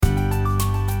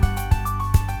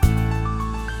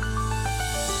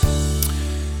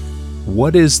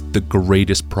What is the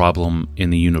greatest problem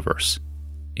in the universe?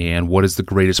 And what is the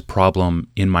greatest problem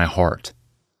in my heart?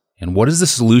 And what is the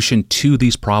solution to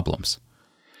these problems?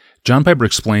 John Piper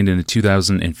explained in a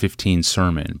 2015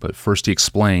 sermon, but first he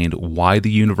explained why the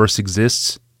universe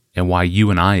exists and why you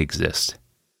and I exist.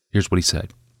 Here's what he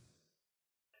said.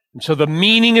 And so the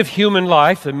meaning of human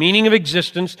life, the meaning of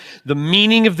existence, the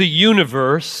meaning of the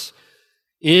universe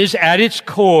is at its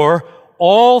core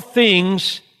all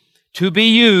things to be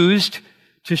used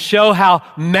to show how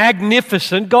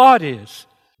magnificent God is.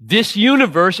 This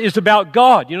universe is about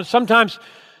God. You know, sometimes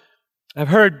I've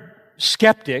heard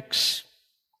skeptics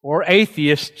or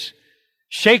atheists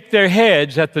shake their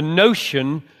heads at the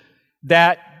notion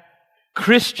that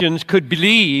Christians could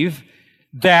believe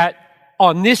that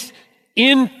on this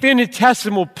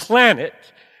infinitesimal planet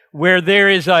where there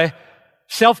is a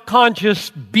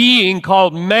self-conscious being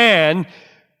called man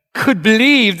could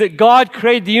believe that God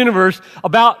created the universe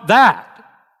about that.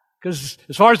 Because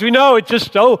as far as we know, it's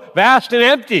just so vast and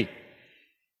empty.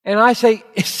 And I say,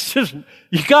 it's just,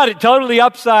 you got it totally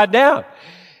upside down.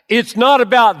 It's not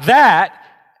about that.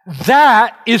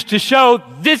 That is to show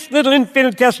this little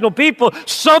infinitesimal people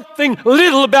something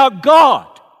little about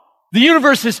God. The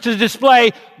universe is to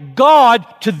display God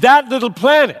to that little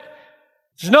planet.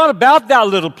 It's not about that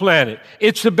little planet.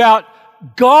 It's about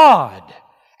God.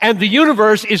 And the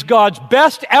universe is God's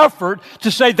best effort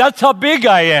to say, that's how big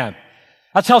I am.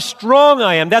 That's how strong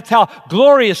I am. That's how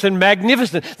glorious and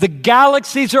magnificent. The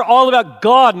galaxies are all about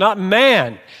God, not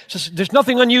man. There's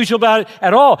nothing unusual about it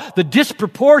at all. The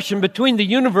disproportion between the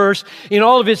universe in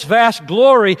all of its vast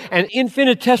glory and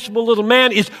infinitesimal little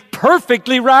man is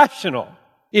perfectly rational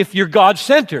if you're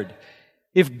God-centered.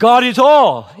 If God is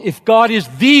all, if God is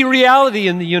the reality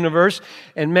in the universe,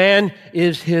 and man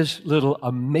is his little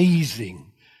amazing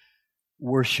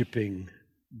worshiping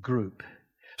group.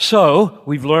 So,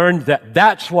 we've learned that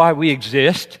that's why we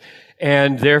exist,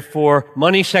 and therefore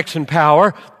money, sex, and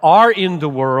power are in the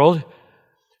world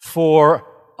for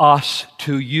us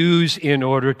to use in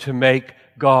order to make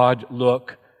God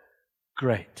look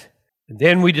great. And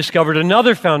then we discovered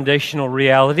another foundational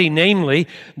reality, namely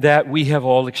that we have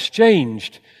all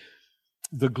exchanged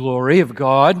the glory of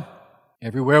God.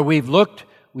 Everywhere we've looked,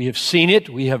 we have seen it,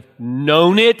 we have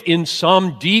known it in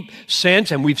some deep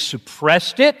sense, and we've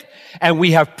suppressed it, and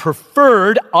we have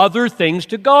preferred other things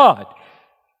to God.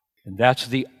 And that's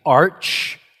the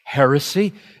arch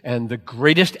heresy and the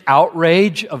greatest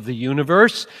outrage of the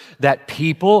universe, that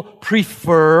people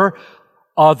prefer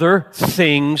other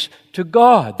things to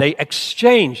God. They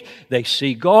exchange. They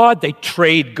see God, they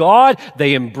trade God,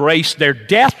 they embrace their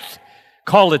death,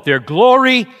 call it their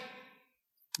glory,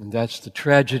 and that's the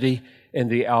tragedy and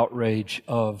the outrage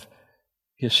of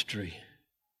history.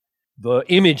 The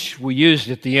image we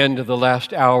used at the end of the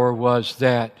last hour was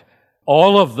that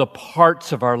all of the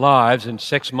parts of our lives, and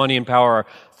sex, money, and power are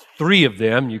three of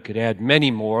them, you could add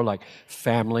many more like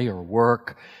family or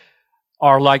work,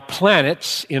 are like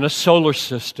planets in a solar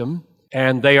system,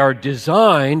 and they are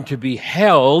designed to be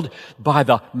held by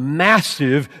the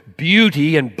massive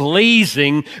beauty and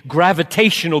blazing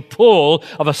gravitational pull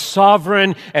of a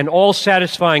sovereign and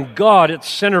all-satisfying God at the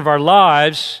center of our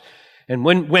lives. And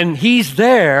when He's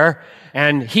there,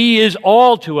 and He is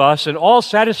all to us and all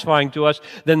satisfying to us,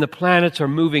 then the planets are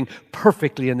moving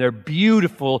perfectly in their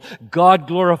beautiful,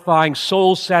 God-glorifying,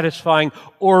 soul-satisfying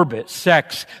orbit.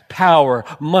 Sex, power,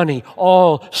 money,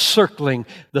 all circling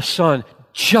the sun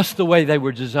just the way they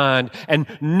were designed. And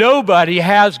nobody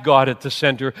has God at the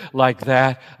center like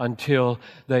that until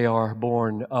they are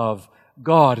born of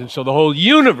God. And so the whole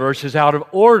universe is out of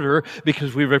order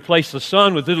because we replaced the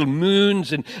sun with little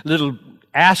moons and little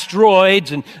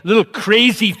asteroids and little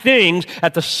crazy things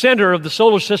at the center of the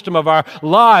solar system of our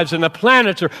lives, and the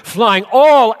planets are flying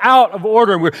all out of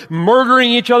order, and we're murdering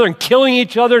each other and killing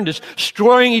each other and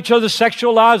destroying each other's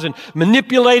sexual lives and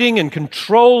manipulating and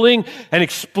controlling and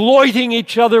exploiting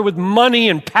each other with money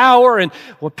and power. And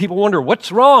well, people wonder,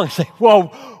 what's wrong? I say, well,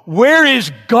 where is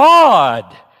God?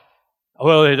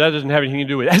 Well, that doesn't have anything to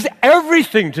do with it. It has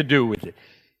everything to do with it.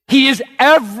 He is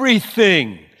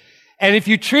everything. And if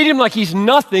you treat Him like He's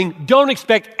nothing, don't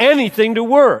expect anything to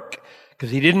work,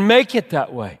 because He didn't make it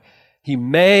that way. He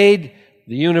made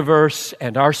the universe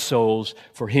and our souls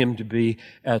for Him to be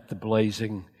at the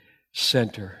blazing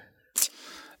center.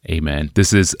 Amen.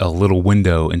 This is a little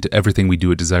window into everything we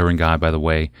do at Desiring God, by the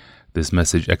way. This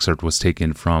message excerpt was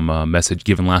taken from a message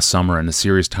given last summer in a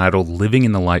series titled Living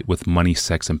in the Light with Money,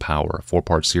 Sex, and Power, a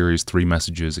 4-part series, 3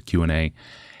 messages, a Q&A.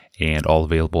 and all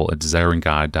available at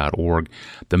desiringgod.org.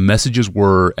 The messages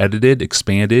were edited,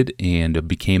 expanded, and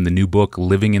became the new book,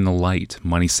 Living in the Light,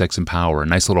 Money, Sex, and Power. A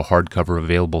nice little hardcover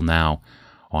available now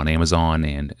on Amazon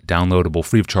and downloadable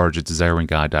free of charge at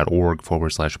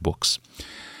desiringgod.org/books.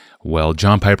 Well,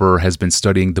 John Piper has been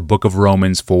studying the book of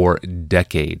Romans for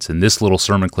decades, and this little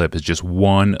sermon clip is just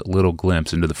one little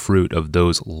glimpse into the fruit of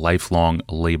those lifelong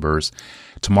labors.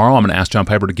 Tomorrow, I'm going to ask John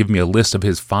Piper to give me a list of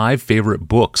his 5 favorite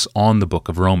books on the book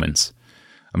of Romans.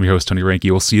 I'm your host, Tony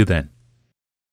Reinke. We'll see you then.